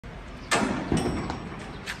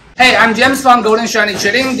Hey, I'm James from Goldenshiny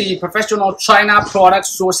Trading, the professional China product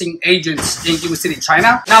sourcing agent in Yiwu City,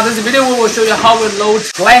 China. Now, this video we will show you how we load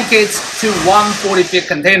blankets to 140 feet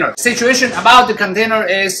container. Situation about the container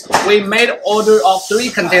is we made order of 3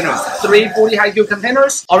 containers, 3 40 high Q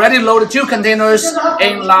containers. Already loaded 2 containers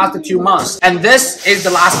in last 2 months, and this is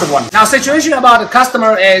the last one. Now, situation about the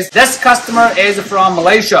customer is this customer is from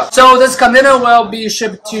Malaysia, so this container will be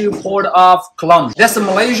shipped to port of Cologne. This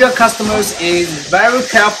Malaysia customers is very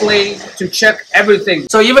careful to check everything.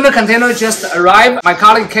 So even the container just arrived, my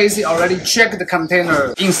colleague Casey already checked the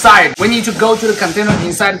container inside. We need to go to the container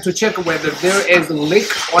inside to check whether there is a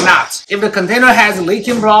leak or not. If the container has a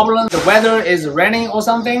leaking problem, the weather is raining or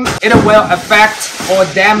something, it will affect or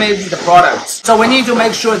damage the products. So we need to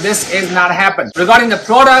make sure this is not happen. Regarding the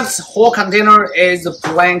products, whole container is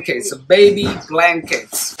blankets, baby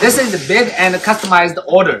blankets. This is a big and customized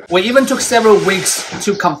order. We even took several weeks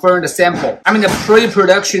to confirm the sample. I mean the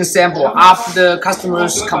pre-production sample. After the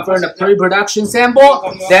customers confirm the pre-production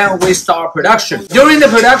sample, then we start production. During the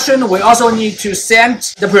production, we also need to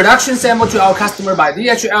send the production sample to our customer by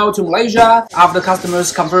DHL to Malaysia. After the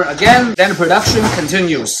customers confirm again, then production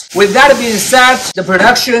continues. With that being said, the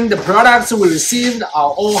products we received are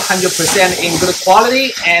all 100% in good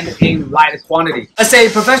quality and in right quantity. As a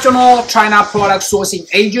professional China product sourcing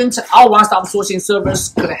agent, our one-stop sourcing service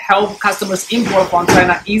could help customers import from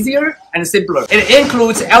China easier and simpler. It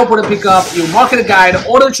includes airport pickup, market guide,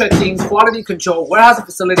 order tracking, quality control, warehouse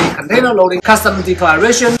facility, container loading, customs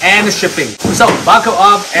declaration, and shipping. So buckle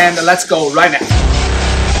up and let's go right now.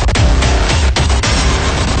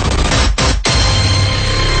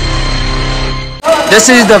 This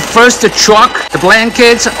is the first truck. The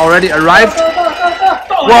blankets already arrived.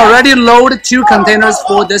 We already loaded 2 containers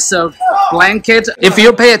for this blanket. If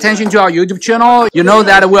you pay attention to our YouTube channel, you know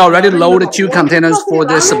that we already loaded 2 containers for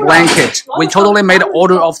this blanket. We totally made an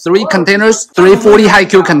order of 3 containers, 3 40 high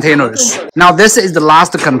Q containers. Now this is the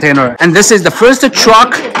last container, and this is the first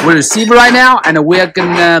truck we receive right now, and we're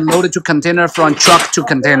gonna load it to container from truck to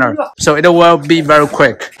container. So it will be very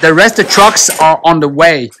quick. The rest of the trucks are on the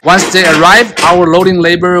way. Once they arrive, our loading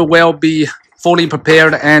labor will be fully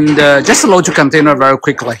prepared and just load to container very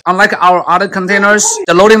quickly. Unlike our other containers,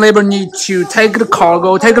 the loading labor need to take the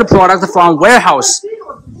cargo, take the product from warehouse,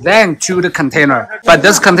 then to the container. But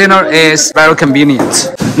this container is very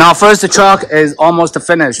convenient. Now first the truck is almost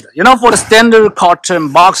finished. You know, for the standard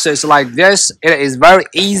carton boxes like this, it is very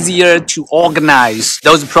easier to organize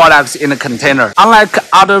those products in a container. Unlike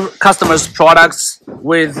other customers' products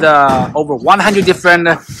with over 100 different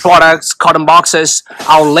products, carton boxes,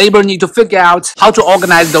 our labor need to figure out how to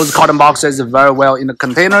organize those carton boxes very well in the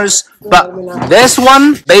containers. But this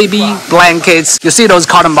one, baby blankets, you see those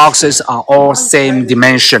carton boxes are all same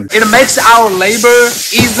dimension. It makes our labor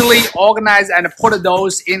easily organize and put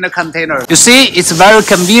those in the container. You see, it's very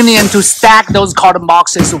convenient to stack those carton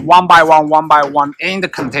boxes one by one in the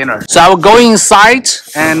container. So I will go inside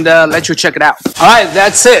and let you check it out. Alright,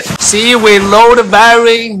 that's it. See, we load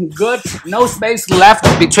very good, no space left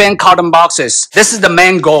between carton boxes. This is the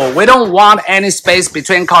main goal. We don't want any space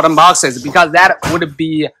between carton boxes because that would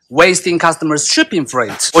be wasting customers' shipping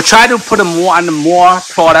freight. We'll try to put more and more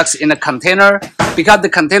products in a container because the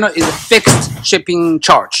container is a fixed shipping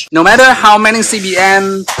charge. No matter how many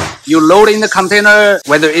CBM you load in the container,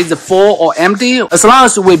 whether it's full or empty, as long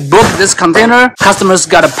as we book this container, customers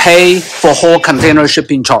gotta pay for whole container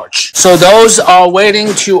shipping charge. So those are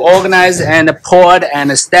waiting to organize and put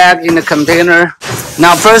and stack in the container.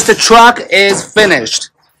 Now first the truck is finished.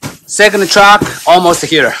 Second truck almost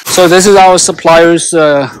here. So this is our supplier's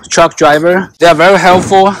truck driver. They are very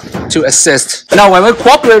helpful to assist. Now when we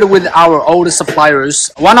cooperate with our old suppliers,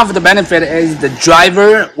 one of the benefit is the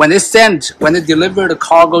driver, when they deliver the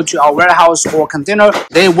cargo to our warehouse or container,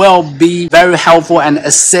 they will be very helpful and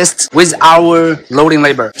assist with our loading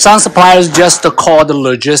labor. Some suppliers just call the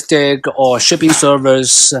logistic or shipping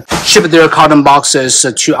service, ship their carton boxes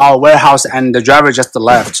to our warehouse, and the driver just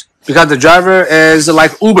left. Because the driver is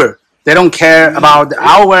like Uber. They don't care about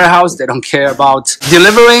our warehouse. They don't care about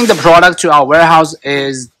delivering the product to our warehouse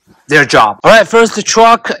is their job. All right, first the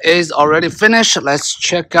truck is already finished. Let's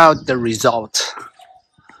check out the result.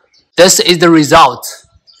 This is the result.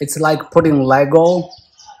 It's like putting Lego.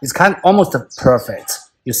 It's kind of almost perfect.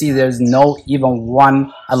 You see there's no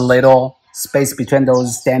even a little space between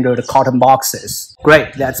those standard carton boxes.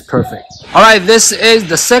 Great, that's perfect. All right, this is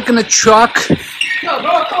the second truck.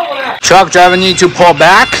 Truck driver need to pull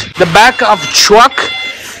back. The back of truck,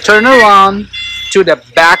 turn around, to the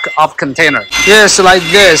back of container. Yes, like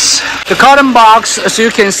this. The carton box, as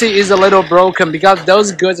you can see, is a little broken because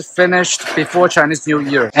those goods finished before Chinese New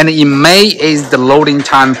Year. And in May is the loading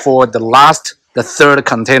time for the third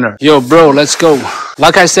container. Yo, bro, let's go.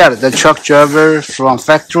 Like I said, the truck driver from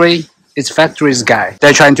factory, it's factory's guy.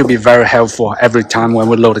 They're trying to be very helpful every time when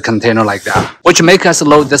we load a container like that, which make us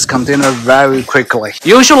load this container very quickly.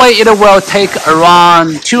 Usually it will take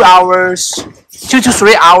around 2 to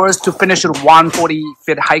 3 hours to finish a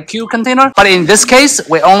 140-feet high-Q container. But in this case,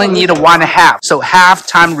 we only need 1/2. So half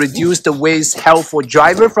time reduced with helpful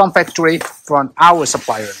driver from factory from our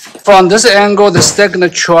supplier. From this angle, the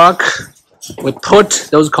second truck, we put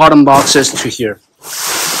those carton boxes to here.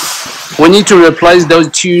 We need to replace those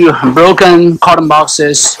 2 broken carton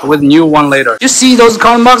boxes with new one later. You see those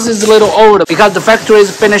carton boxes a little old because the factories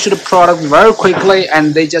finished the product very quickly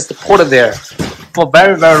and they just put it there for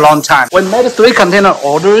very long time. We made 3 container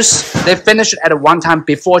orders. They finished at one time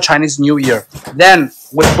before Chinese New Year. Then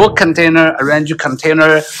we book container, arrange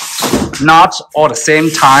container, not all the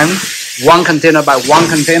same time. 1 container by 1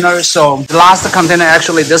 container. So the last container,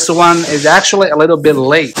 actually this one is actually a little bit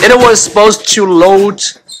late. It was supposed to load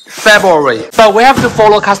February, but we have to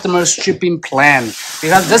follow customer's shipping plan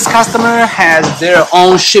because this customer has their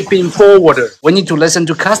own shipping forwarder. We need to listen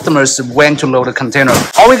to customers when to load a container.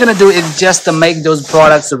 All we're gonna do is just to make those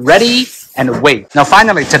products ready and wait. Now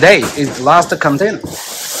finally today is the last container.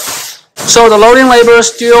 So the loading labor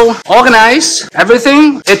still organized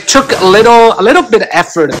everything. It took a little bit of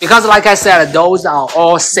effort because like I said, those are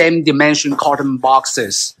all same dimension carton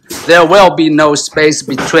boxes. There will be no space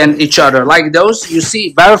between each other. Like those, you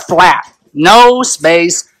see, very flat. No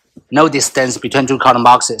space, no distance between 2 carton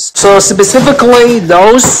boxes. So specifically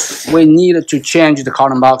those, we need to change the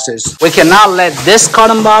carton boxes. We cannot let this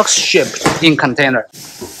carton box ship in container.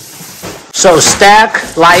 So stack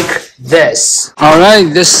like this.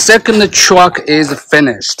 Alright, this second truck is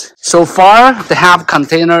finished. So far, the half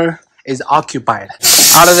container is occupied.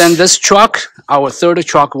 Other than this truck, our third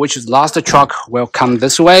truck, which is last truck, will come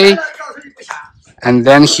this way. And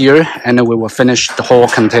then here, and then we will finish the whole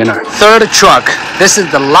container. Third truck. This is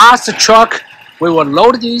the last truck. We will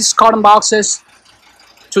load these carton boxes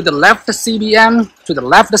to the left CBM, to the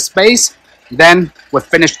left space. Then we'll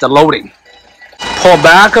finish the loading. Pull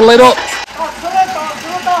back a little.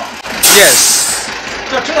 Yes.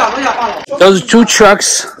 Those 2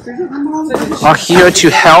 trucks are here to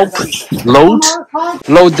help load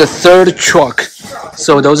the third truck.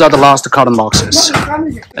 So those are the last carton boxes.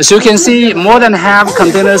 As you can see, more than half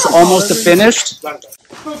containers almost finished.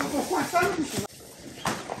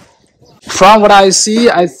 From what I see,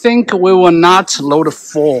 I think we will not load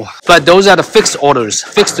 4. But those are the fixed orders,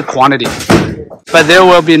 fixed quantity. But there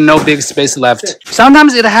will be no big space left.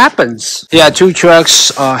 Sometimes it happens. Yeah, 2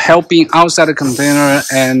 trucks helping outside the container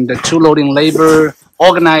and 2 loading labor,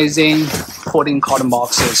 organizing, putting carton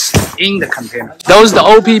boxes in the container. Those the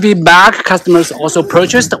OPP bag customers also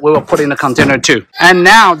purchased, we will put in the container too. And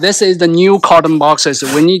now this is the new carton boxes.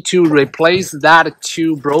 We need to replace that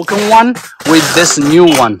 2 broken one with this new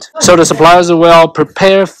one. So the suppliers will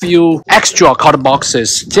prepare a few extra carton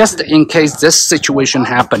boxes just in case this situation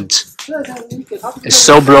happened. It's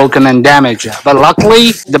so broken and damaged, but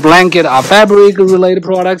luckily the blanket are fabric related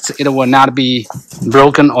products. It will not be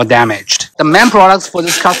broken or damaged. The main products for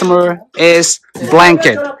this customer is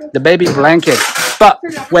blanket, the baby blanket. But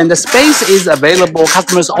when the space is available,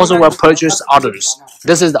 customers also will purchase others.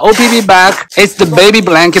 This is the OPP bag. It's the baby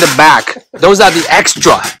blanket bag. Those are the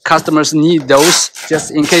extra. Customers need those just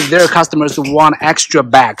in case their customers want extra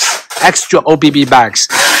bags, extra OPP bags.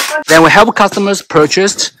 Then we help customers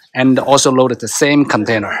purchase and also loaded the same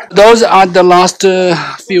container. Those are the last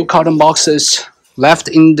few carton boxes left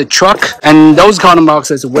in the truck, and those carton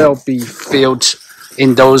boxes will be filled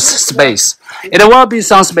in those space. It will be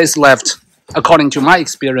some space left according to my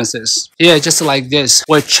experiences. Yeah, just like this.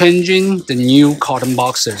 We're changing the new carton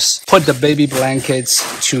boxes. Put the baby blankets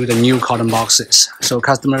to the new carton boxes. So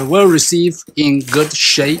customer will receive in good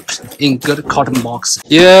shape, in good carton boxes.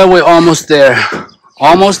 Yeah, we're almost there.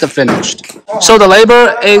 Almost finished. So the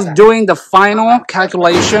labor is doing the final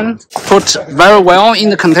calculation, put very well in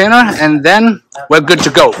the container, and then we're good to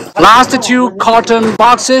go. Last 2 carton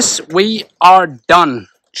boxes, we are done.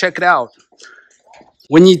 Check it out.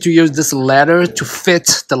 We need to use this ladder to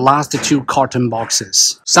fit the last 2 carton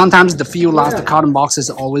boxes. Sometimes the few last carton boxes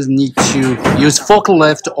always need to use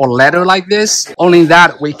forklift or ladder like this. Only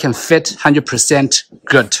that we can fit 100%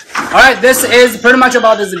 good. Alright, this is pretty much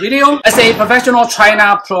about this video. As a professional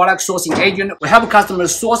China product sourcing agent, we help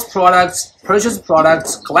customers source products purchase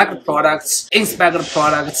products, collect products, inspect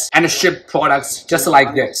products, and ship products just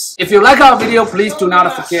like this. If you like our video, please do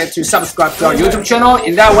not forget to subscribe to our YouTube channel.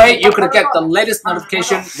 In that way, you could get the latest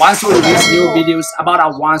notification once we release new videos about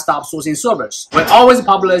our one-stop sourcing service. We always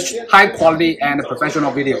publish high quality and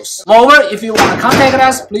professional videos. Moreover, if you want to contact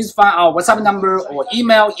us, please find our WhatsApp number or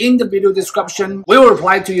email in the video description. We will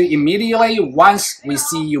reply to you immediately once we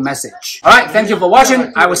see your message. Alright, thank you for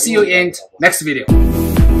watching. I will see you in next video.